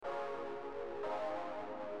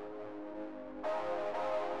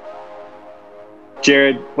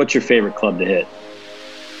Jared, what's your favorite club to hit?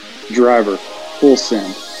 Driver, full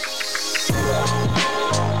send.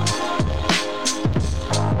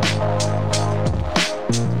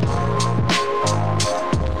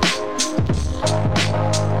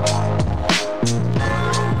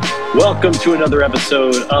 Welcome to another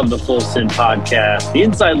episode of the Full Send Podcast, the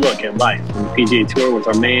inside look at life on the PGA Tour with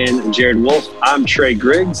our man, Jared Wolf. I'm Trey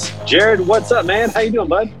Griggs. Jared, what's up, man? How you doing,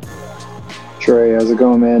 bud? Trey, how's it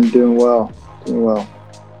going, man? Doing well.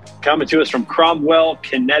 Coming to us from Cromwell,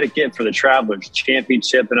 Connecticut for the Travelers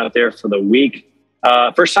Championship and out there for the week.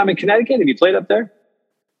 First time in Connecticut? Have you played up there?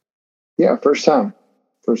 Yeah, first time.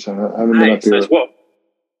 I haven't been up here. Nice. Well,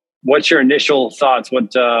 what's your initial thoughts?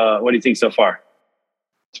 What do you think so far?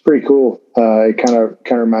 It's pretty cool. It kind of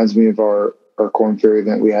reminds me of our Corn Ferry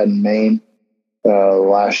event we had in Maine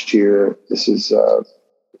last year. This is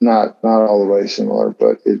not all the way similar,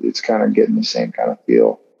 but it's kind of getting the same kind of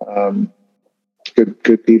feel.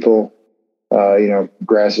 Good people.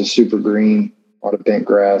 Grass is super green, a lot of bent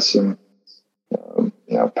grass, and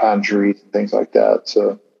pine trees and things like that.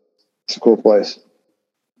 So it's a cool place.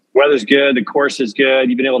 Weather's good. The course is good.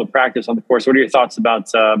 You've been able to practice on the course. What are your thoughts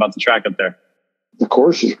about the track up there? The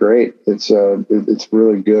course is great. It's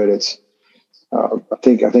really good. It's I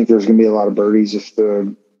think there's going to be a lot of birdies if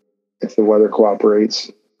the weather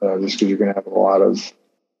cooperates. Just because you're going to have a lot of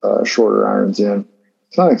shorter irons in.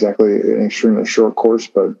 It's not exactly an extremely short course,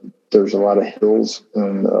 but there's a lot of hills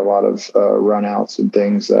and a lot of runouts and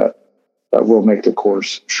things that will make the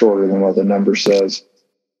course shorter than what the number says.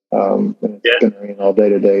 It's going to rain all day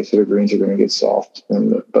today, so the greens are going to get soft.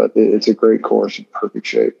 But it's a great course in perfect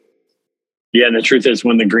shape. Yeah, and the truth is,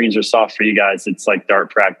 when the greens are soft for you guys, it's like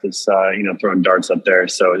dart practice, throwing darts up there.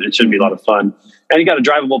 So it should be a lot of fun. And you got a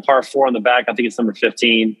drivable par 4 on the back. I think it's number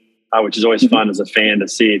 15, which is always fun as a fan to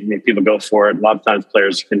see. People go for it. A lot of times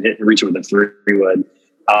players can reach it with a 3-wood.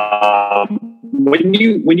 When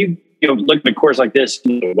you look at a course like this,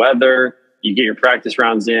 the weather, you get your practice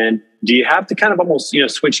rounds in. Do you have to kind of almost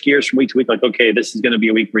switch gears from week to week? Like, okay, this is going to be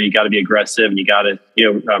a week where you got to be aggressive and you got to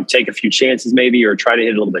take a few chances maybe, or try to hit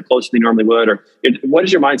it a little bit closer than you normally would. Or what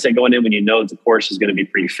is your mindset going in when you know the course is going to be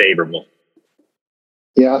pretty favorable?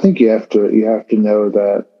 Yeah, I think you have to know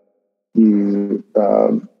that you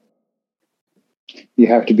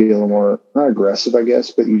have to be a little more, not aggressive, I guess,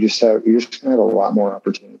 but you're just going to have a lot more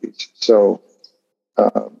opportunities. So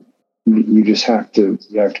you have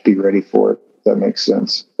to be ready for it. If that makes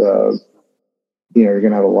sense. You're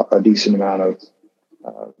going to have a decent amount of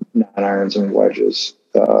 9-irons and wedges,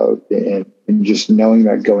 and just knowing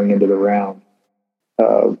that going into the round,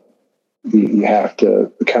 you have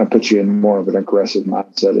to kind of put you in more of an aggressive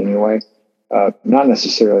mindset anyway. Not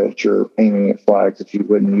necessarily that you're aiming at flags that you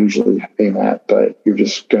wouldn't usually aim at, but you're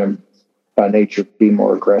just going to, by nature, be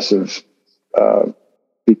more aggressive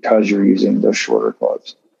because you're using those shorter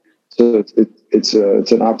clubs. So it's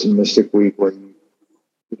an optimistic week where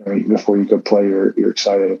before you go play, you're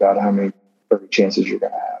excited about how many birdie chances you're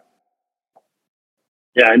going to have.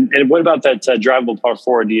 Yeah, and what about that drivable par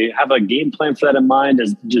 4? Do you have a game plan for that in mind?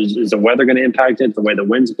 Is the weather going to impact it, the way the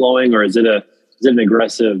wind's blowing, or is it an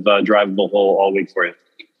aggressive drivable hole all week for you?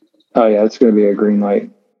 Oh yeah, it's going to be a green light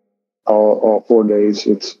all 4 days.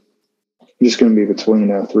 It's just going to be between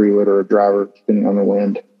a 3-wood or a driver, depending on the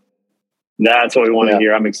wind. That's what we want to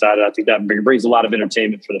hear. I'm excited. I think that brings a lot of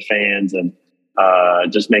entertainment for the fans and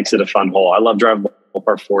just makes it a fun hole. I love drivable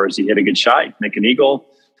par 4s. You hit a good shot, you make an eagle.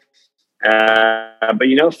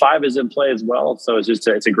 But 5 is in play as well. So it's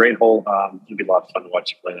a great hole. It'll be a lot of fun to watch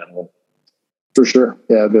you play that hole. For sure.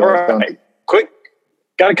 Yeah. It'll be a lot of fun. Right. Quick.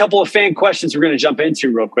 Got a couple of fan questions we're going to jump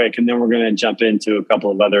into real quick, and then we're going to jump into a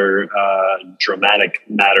couple of other dramatic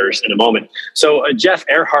matters in a moment. So Jeff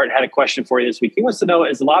Earhart had a question for you this week. He wants to know,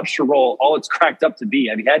 is the lobster roll all it's cracked up to be?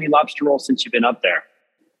 Have you had any lobster roll since you've been up there?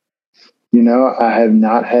 I have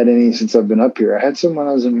not had any since I've been up here. I had some when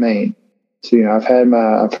I was in Maine. So, I've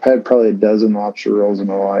had probably a dozen lobster rolls in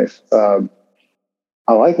my life. I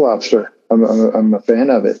like lobster. I'm a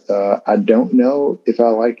fan of it. I don't know if I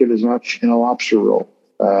like it as much in a lobster roll.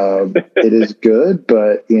 It is good,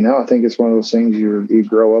 but I think it's one of those things you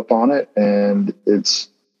grow up on it, and it's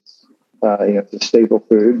it's a staple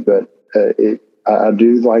food. But I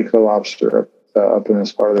do like the lobster up in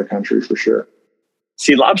this part of the country for sure.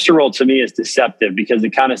 See, lobster roll to me is deceptive because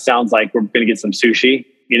it kind of sounds like we're going to get some sushi,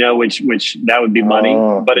 which that would be money,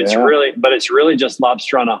 but it's really just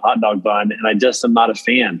lobster on a hot dog bun, and I just am not a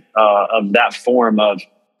fan of that form of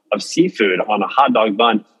seafood on a hot dog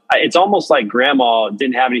bun. It's almost like grandma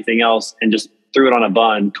didn't have anything else and just threw it on a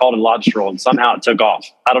bun, called it lobster roll, and somehow it took off.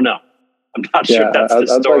 I don't know. I'm not sure if that's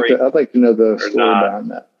the story. I'd like to know the story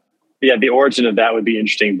behind that. Yeah, the origin of that would be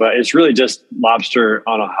interesting, but it's really just lobster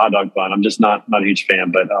on a hot dog bun. I'm just not a huge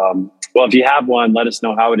fan, but well, if you have one, let us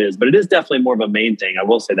know how it is. But it is definitely more of a Maine thing. I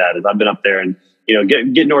will say that, as I've been up there, and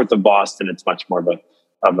get north of Boston, it's much more of a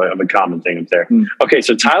common thing up there. Okay,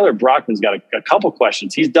 so Tyler Brockman's got a couple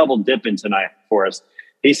questions. He's double dipping tonight for us.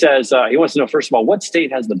 He says he wants to know, first of all, what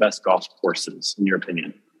state has the best golf courses in your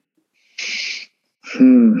opinion?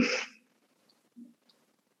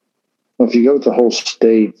 Well, if you go with the whole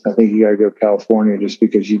state, I think you got to go California, just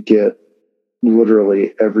because you get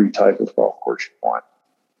literally every type of golf course you want.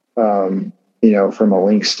 From a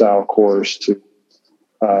link style course to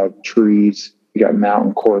trees. You got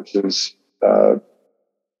mountain courses.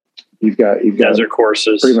 You've got desert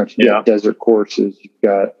courses. Pretty much, desert courses. You've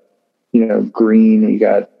got green. You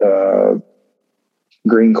got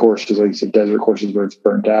green courses, like you said, desert courses where it's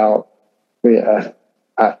burnt out. Yeah,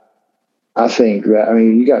 I think that,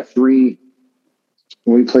 you got three.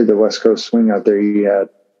 When we played the West Coast Swing out there, you had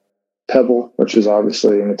Pebble, which is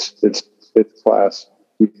obviously in its class.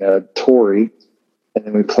 You had Torrey, and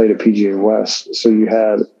then we played at PGA West. So you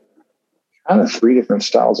had kind of three different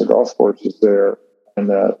styles of golf courses there. And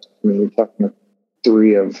we're talking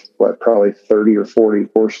three of probably 30 or 40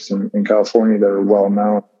 courses in California that are well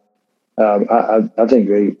known. I think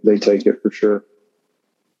they take it for sure.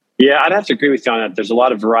 Yeah, I'd have to agree with you on that. There's a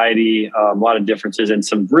lot of variety, a lot of differences, and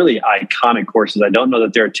some really iconic courses. I don't know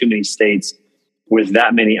that there are too many states with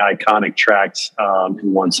that many iconic tracks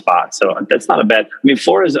in one spot. So that's not a bad.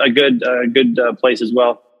 Florida's a good place as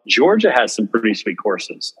well. Georgia has some pretty sweet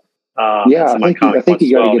courses. I think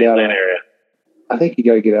you got to get out of area. I think you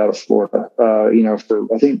got to get out of Florida.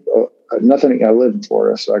 Nothing. I live in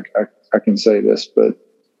Florida, so I can say this, but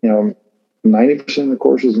 90% of the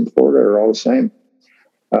courses in Florida are all the same.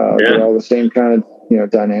 They're all the same kind of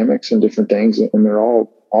dynamics and different things, and they're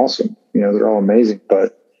all awesome. They're all amazing.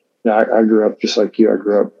 But I grew up just like you. I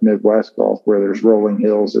grew up Midwest golf, where there's rolling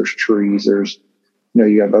hills, there's trees, there's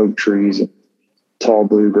you have oak trees and tall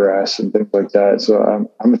bluegrass and things like that. So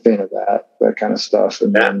I'm a fan of that kind of stuff.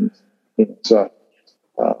 And then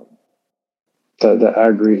I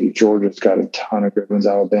agree. Georgia's got a ton of good ones.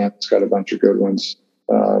 Alabama's got a bunch of good ones.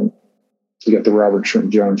 You got the Robert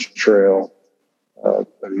Trent Jones Trail.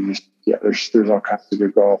 There's all kinds of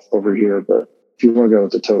good golf over here, but if you want to go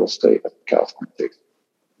with the total state, California takes it.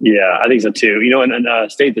 Yeah, I think so too. And a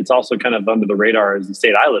state that's also kind of under the radar is the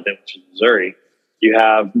state I live in, which is Missouri. You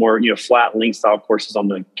have more, flat link style courses on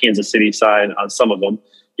the Kansas City side on some of them.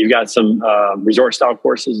 You've got some resort style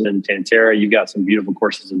courses in Tantera. You've got some beautiful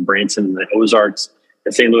courses in Branson and the Ozarks.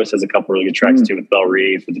 And St. Louis has a couple really good tracks too, with Belle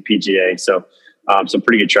Reeve, with the PGA. So some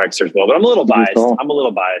pretty good tracks there as well. But I'm a little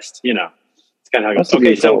biased. It's kind of how it goes.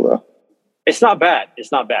 Okay, so it's not bad.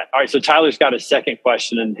 It's not bad. All right, so Tyler's got a second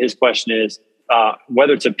question, and his question is,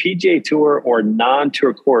 whether it's a PGA Tour or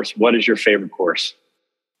non-tour course, what is your favorite course?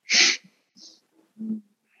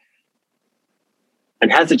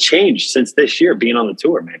 And has it changed since this year being on the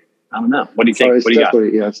tour, man? I don't know. What do you think? What do you got?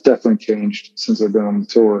 Yeah, it's definitely changed since I've been on the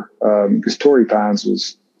tour. Because Torrey Pines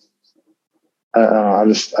was, I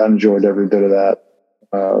enjoyed every bit of that.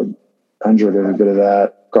 I enjoyed every bit of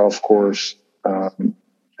that golf course.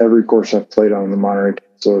 Every course I've played on the Monterey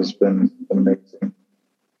Peninsula has been amazing.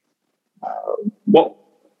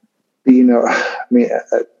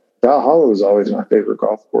 Valhalla was always my favorite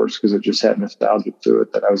golf course because it just had nostalgia to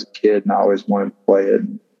it, that I was a kid and I always wanted to play it,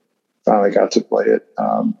 and finally got to play it.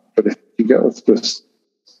 But if you go with just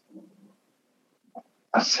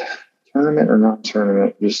tournament or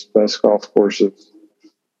non-tournament, just best golf courses.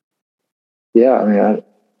 Yeah, I'd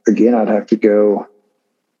have to go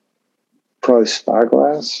probably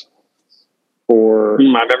Spyglass or.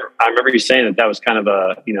 I remember you saying that was kind of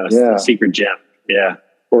a secret gem. Yeah.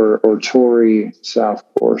 Or Torrey South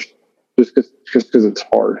Course, just because it's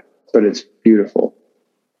hard, but it's beautiful.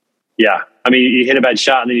 Yeah. You hit a bad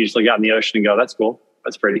shot and then you just look out in the ocean and go, that's cool.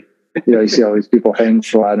 That's pretty. You see all these people hang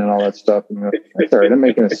sliding and all that stuff. And that's all right. I'm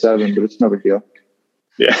making a 7, but it's no big deal.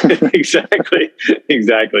 Yeah, exactly.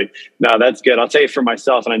 Exactly. No, that's good. I'll tell you for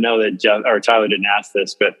myself, and I know that Tyler didn't ask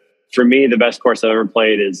this, but for me, the best course I've ever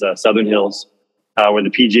played is Southern Hills, where the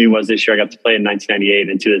PGA was this year. I got to play in 1998,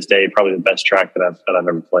 and to this day, probably the best track that I've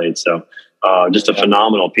ever played. So, just a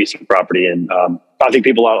phenomenal piece of property, and I think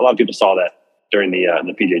a lot of people saw that during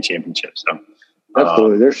the PGA Championship. So,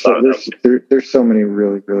 absolutely, there's so many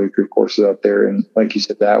really really good courses out there, and like you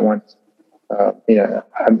said, that one.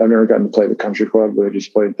 I've never gotten to play the Country Club, but I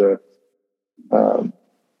just played the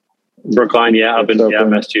Brookline, up in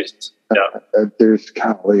Massachusetts. Yeah,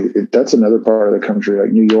 that's another part of the country,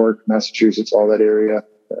 like New York, Massachusetts, all that area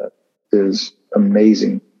is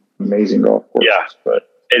amazing golf courses. Yeah, but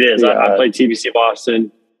It is. Yeah. I played TPC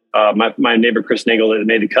Boston. My neighbor Chris Nagel that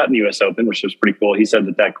made the cut in the U.S. Open, which was pretty cool. He said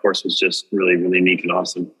that course was just really, really neat and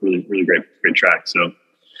awesome. Really, really great track. So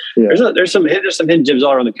there's some hidden gems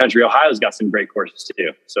all around the country. Ohio's got some great courses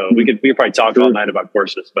too. So we could probably talk all night about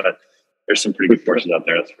courses, but there's some pretty good courses out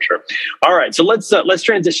there, that's for sure. All right, so let's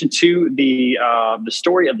transition to the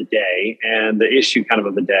story of the day and the issue kind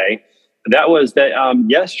of the day. That was that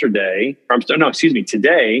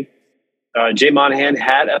today, Jay Monahan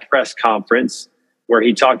had a press conference where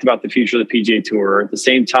he talked about the future of the PGA Tour. At the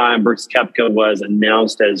same time, Brooks Koepka was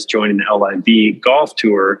announced as joining the LIV Golf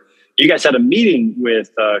Tour. You guys had a meeting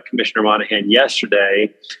with Commissioner Monahan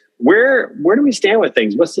yesterday. Where do we stand with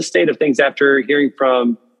things? What's the state of things after hearing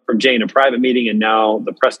from Jay in a private meeting and now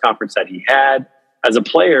the press conference that he had? As a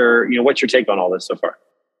player, what's your take on all this so far?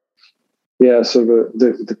 Yeah, so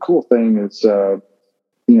the cool thing is,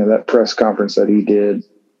 that press conference that he did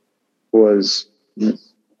was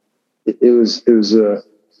it was a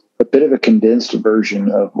bit of a condensed version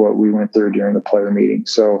of what we went through during the player meeting.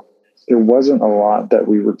 So there wasn't a lot that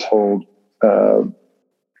we were told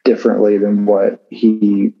differently than what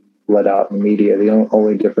he let out in the media. The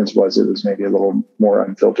only difference was it was maybe a little more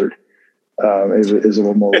unfiltered. It was a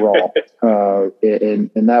little more raw, and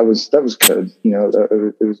that was good.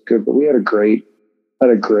 It was good. But we had a great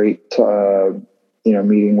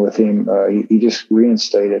meeting with him. He just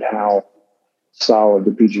reinstated how solid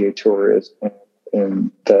the PGA Tour is,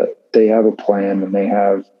 and that they have a plan and they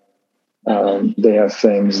have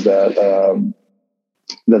things that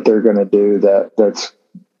they're going to do that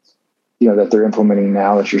they're implementing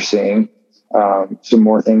now that you're seeing. Some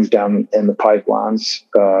more things down in the pipelines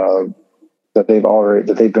that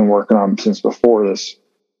they've been working on since before this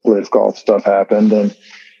LIV Golf stuff happened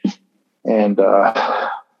and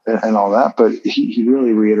all that. But he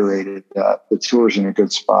really reiterated that the tour's in a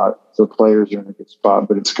good spot, the players are in a good spot,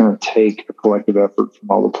 but it's going to take a collective effort from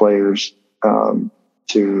all the players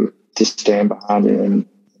to stand behind it and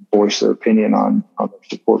voice their opinion on their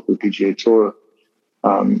support for the PGA Tour.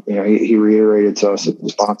 He reiterated to us that the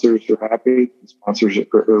sponsors are happy. The sponsors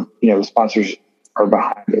are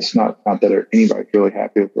behind us. Not that anybody's really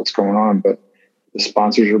happy with what's going on, but the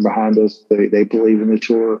sponsors are behind us. They believe in the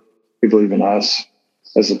tour. They believe in us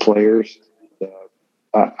as the players.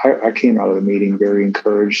 I came out of the meeting very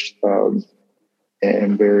encouraged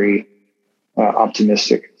and very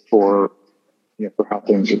optimistic for how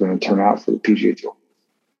things are going to turn out for the PGA Tour.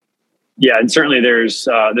 Yeah, and certainly there's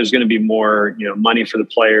going to be more money for the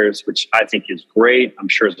players, which I think is great. I'm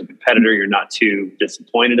sure as a competitor, you're not too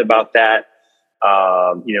disappointed about that.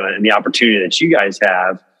 And the opportunity that you guys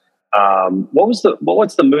have. What's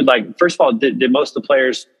the mood like? First of all, did most of the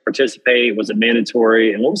players participate? Was it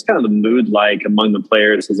mandatory? And what was kind of the mood like among the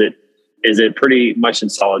players? Is it pretty much in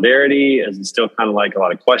solidarity? Is it still kind of like a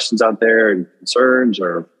lot of questions out there and concerns,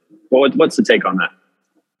 or what's the take on that?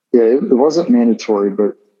 Yeah, it wasn't mandatory,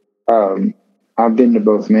 but I've been to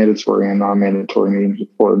both mandatory and non-mandatory meetings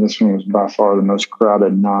before, and this one was by far the most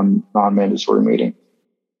crowded non-mandatory meeting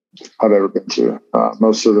I've ever been to.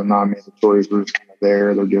 Most of the non-mandatories were just kind of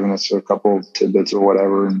there. They're giving us a couple tidbits or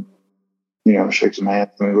whatever and, shake some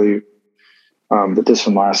hands and we leave. But this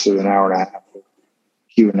one lasted an hour and a half of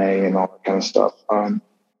Q&A and all that kind of stuff. I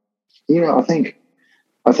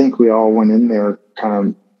think we all went in there kind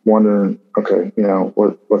of wondering, okay,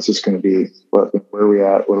 what's this going to be? Where are we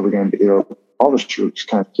at? What are we going to do? All the troops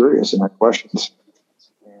kind of curious and had questions.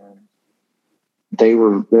 They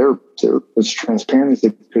were as transparent as they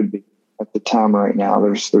could be at the time. Right now,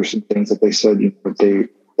 there's some things that they said that they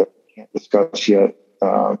can't discuss yet,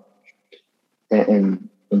 and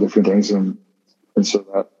different things, and so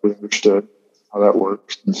that we understood how that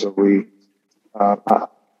works, and so we, I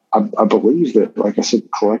believe that, like I said, the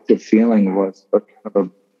collective feeling was a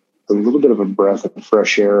little bit of a breath of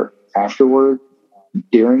fresh air afterward.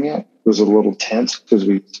 During it was a little tense because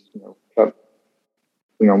we kept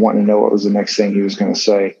wanting to know what was the next thing he was going to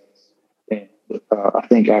say. And I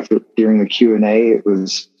think during the Q&A, it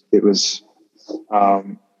was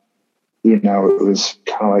kind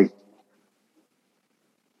of like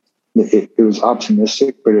it was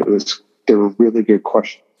optimistic, but they were really good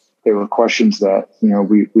questions. They were questions that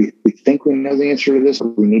we think we know the answer to this,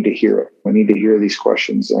 but we need to hear it. We need to hear these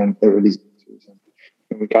questions, and there were these answers,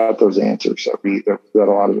 and we got those answers that a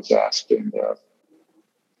lot of us asked, and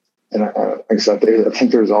like I said, I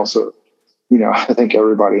think there's also, I think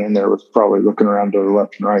everybody in there was probably looking around to the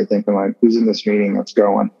left and right, thinking like, who's in this meeting that's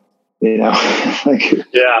going, like,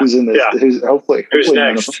 who's in this? Yeah. Hopefully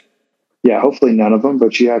next? Hopefully none of them.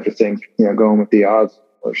 But you have to think, going with the odds,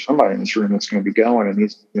 there's somebody in this room that's going to be going, and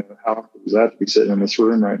he's, how is that to be sitting in this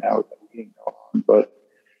room right now with that meeting going on? But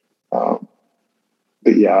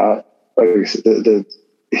But yeah, like I said,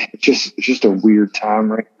 it's just a weird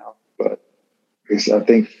time right now. But I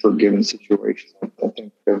think for given situations, I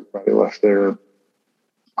think everybody left there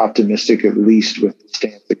optimistic, at least with the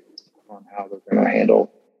stance on how they're going to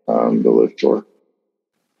handle the LIV Tour.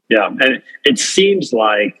 Yeah, and it seems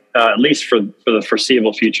like at least for the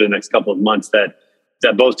foreseeable future, the next couple of months, that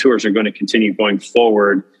both tours are going to continue going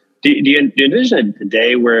forward. Do you envision a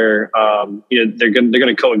day where they're going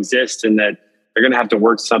to coexist, and that they're going to have to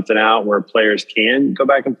work something out where players can go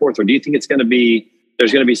back and forth, or do you think there's going to be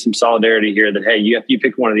some solidarity here that, hey, you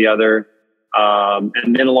pick one or the other,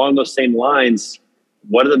 and then along those same lines,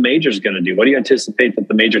 what are the majors going to do? What do you anticipate that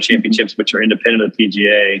the major championships, which are independent of the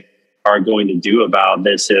PGA, are going to do about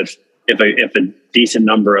this if a decent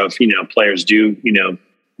number of players do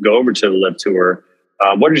go over to the LIV Tour?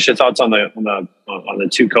 What are your thoughts on the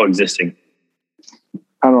two coexisting?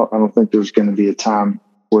 I don't think there's going to be a time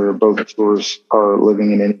where both tours are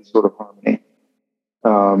living in any sort of harmony.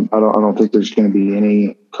 I don't think there's going to be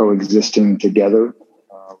any coexisting together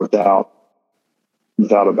without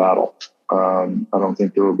a battle. I don't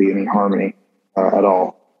think there will be any harmony at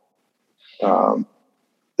all.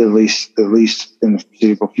 At least in the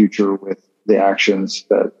foreseeable future, with the actions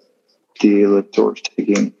that the LIV Tour is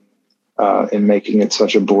taking and making it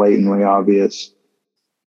such a blatantly obvious,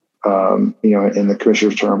 in the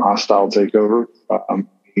commissioner's term, hostile takeover.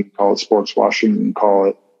 You can call it sports washing, you can call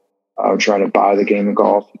it trying to buy the game of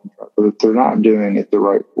golf. But they're not doing it the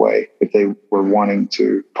right way if they were wanting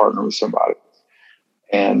to partner with somebody.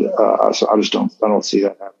 And so I don't see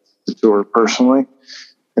that happening to the tour personally,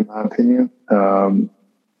 in my opinion.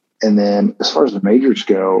 And then as far as the majors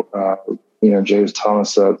go, Jay was telling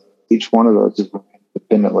us that each one of those is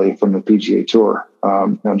independently from the PGA Tour.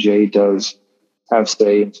 Now Jay does have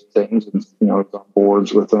say in things, and is on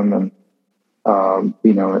boards with them, and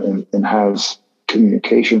and has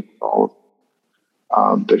communication with all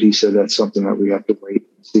of them. But he said that's something that we have to wait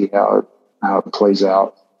and see how it plays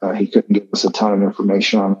out. He couldn't give us a ton of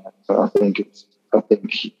information on that, but I think it's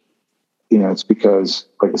because,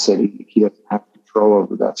 like I said, he doesn't have control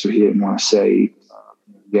over that, so he didn't want to say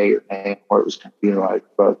yay or nay what it was going to be like.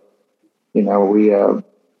 But we all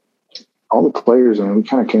the players, we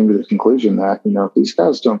kind of came to the conclusion that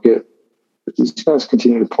if these guys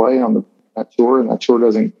continue to play on that tour, and that tour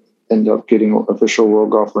doesn't end up getting official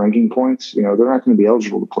world golf ranking points, they're not going to be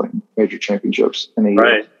eligible to play in major championships in a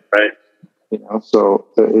year. Right. So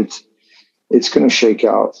it's going to shake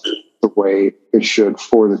out the way it should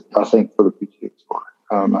for the PGA Tour.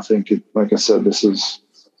 I think, like I said, this is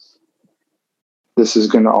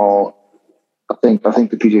going to all. I think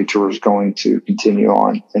the PGA Tour is going to continue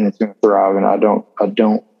on, and it's going to thrive. And I don't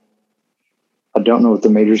know what the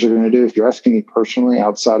majors are going to do. If you're asking me personally,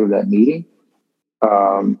 outside of that meeting,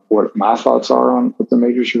 what my thoughts are on what the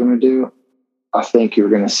majors are going to do, I think you're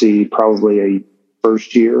going to see probably a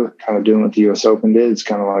first year kind of doing what the U.S. Open did. It's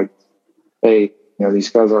kind of like, hey, these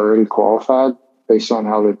guys are already qualified based on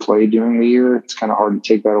how they played during the year. It's kind of hard to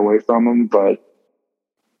take that away from them, but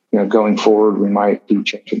going forward, we might be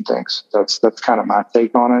changing things. That's kind of my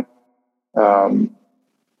take on it. And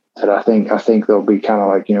I think they'll be kind of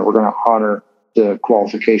like, we're going to honor the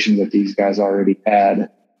qualification that these guys already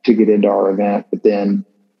had to get into our event, but then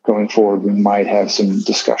going forward, we might have some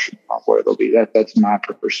discussion on where they'll be. That's my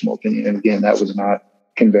personal opinion. And again, that was not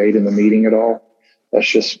conveyed in the meeting at all. That's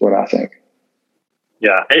just what I think.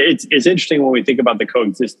 Yeah, it's interesting when we think about the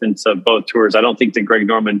coexistence of both tours. I don't think that Greg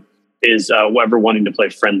Norman is ever wanting to play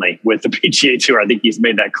friendly with the PGA Tour. I think he's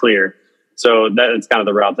made that clear. So that's kind of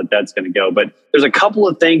the route that's going to go. But there's a couple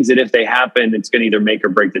of things that if they happen, it's going to either make or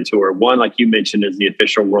break the tour. One, like you mentioned, is the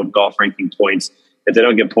official world golf ranking points. If they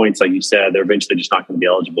don't get points, like you said, they're eventually just not going to be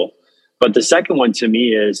eligible. But the second one to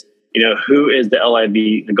me is, who is the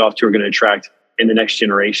LIV, the golf tour, going to attract in the next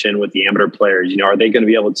generation with the amateur players? Are they going to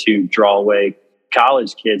be able to draw away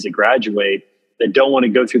college kids that graduate that don't want to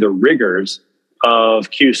go through the rigors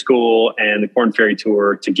of Q School and the Korn Ferry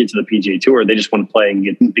Tour to get to the PGA Tour? They just want to play and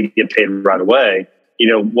get paid right away.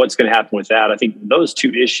 What's going to happen with that? I think those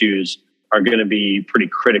two issues are going to be pretty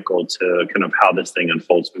critical to kind of how this thing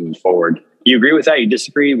unfolds moving forward. You agree with that? You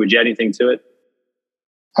disagree? Would you add anything to it?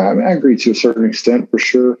 I agree to a certain extent, for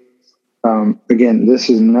sure. Again,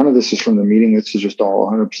 none of this is from the meeting. This is just all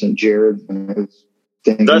 100% Jared and his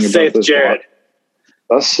thinking. Thus saith Jared.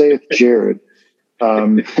 Thus saith Jared.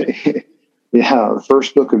 Yeah, the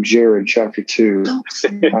first book of Jared, chapter 2.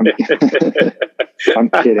 I'm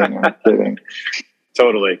kidding.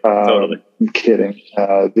 Totally. I'm kidding.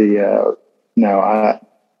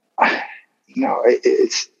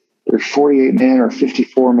 It's they're 48-man or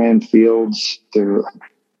 54-man fields.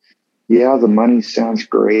 yeah, the money sounds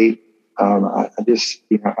great. I just,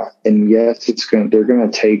 and yes, they're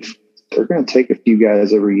going to take a few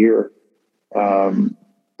guys every year.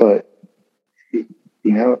 But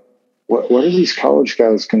what are these college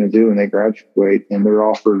guys going to do when they graduate and they're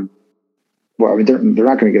offered? Well, I mean, they're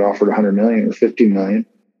not going to get offered 100 million or 50 million.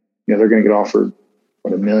 They're going to get offered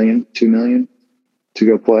 $1 million, $2 million to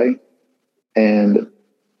go play, and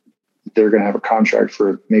they're going to have a contract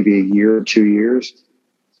for maybe a year or 2 years.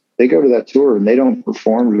 They go to that tour and they don't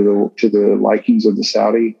perform to the likings of the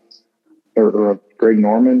Saudi or of Greg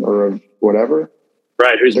Norman or of whatever.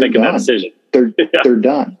 Right. Who's making that decision? They're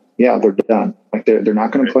done. Yeah, they're done. Like they're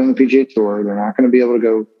not going to play on the PGA Tour. They're not going to be able to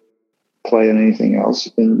go play on anything else.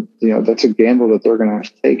 And that's a gamble that they're going to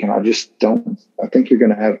have to take. And I just don't. I think you're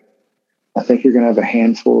going to have a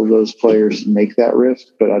handful of those players make that risk,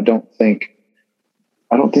 but I don't think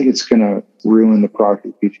it's going to ruin the product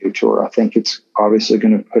of the PGA Tour. I think it's obviously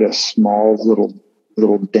going to put a small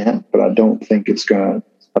little dent, but I don't think this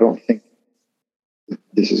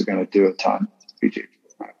is going to do a ton to the PGA Tour,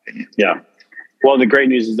 in my opinion. Yeah. Well, the great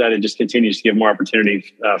news is that it just continues to give more opportunity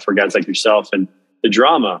for guys like yourself. And the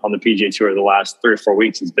drama on the PGA Tour the last 3 or 4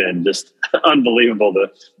 weeks has been just unbelievable.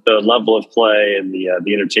 The level of play and the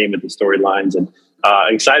entertainment, the storylines, and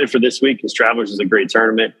excited for this week because Travelers is a great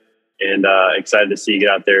tournament, and excited to see you get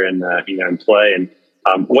out there and and play. And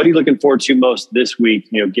what are you looking forward to most this week?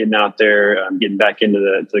 Getting out there, getting back into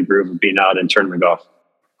the groove of being out in tournament golf.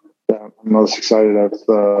 Yeah, I'm most excited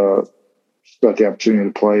about the opportunity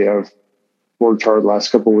to play. I've worked hard the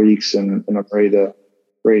last couple of weeks, and I'm ready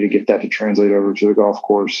to get that to translate over to the golf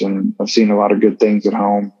course. And I've seen a lot of good things at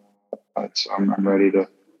home, so I'm ready to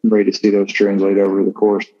see those translate over to the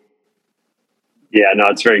course. Yeah, no,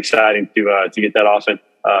 it's very exciting to get that off and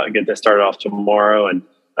get that started off tomorrow. And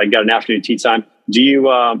I got an afternoon tee time. Do you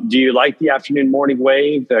like the afternoon morning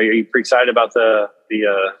wave? Are you pretty excited about the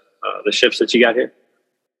shifts that you got here?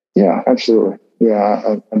 Yeah, absolutely.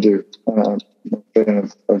 Yeah, I do. I'm a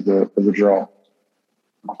fan of the draw.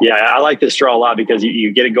 Yeah, I like this draw a lot because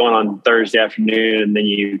you get it going on Thursday afternoon, and then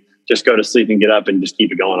you just go to sleep and get up and just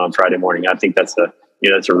keep it going on Friday morning. I think that's a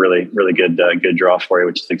really, really good draw for you,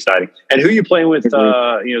 which is exciting. And who are you playing with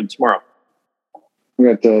tomorrow?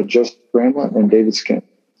 We got Justin Bramlett and David Skins.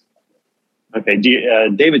 Okay,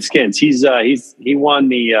 David Skins. He won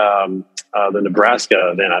the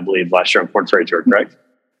Nebraska event, I believe, last year on Korn Ferry Tour, correct?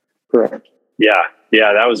 Correct. Yeah,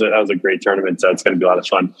 that was a great tournament. So it's going to be a lot of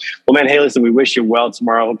fun. Well, man, hey, listen, we wish you well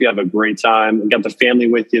tomorrow. Hope you have a great time. We got the family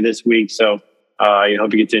with you this week, so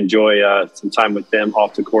hope you get to enjoy some time with them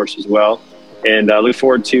off the course as well. And look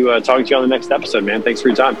forward to talking to you on the next episode, man. Thanks for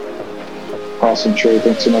your time. Awesome, Trey.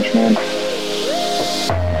 Thanks so much, man.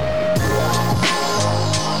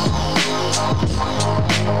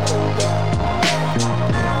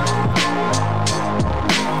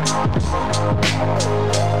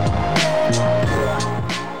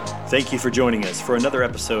 Thank you for joining us for another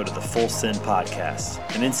episode of the Full Send Podcast,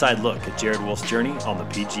 an inside look at Jared Wolf's journey on the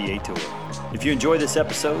PGA Tour. If you enjoyed this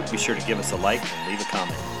episode, be sure to give us a like and leave a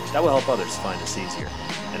comment. That will help others find us easier.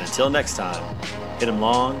 And until next time, hit 'em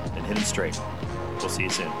long and hit 'em straight. We'll see you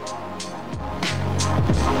soon.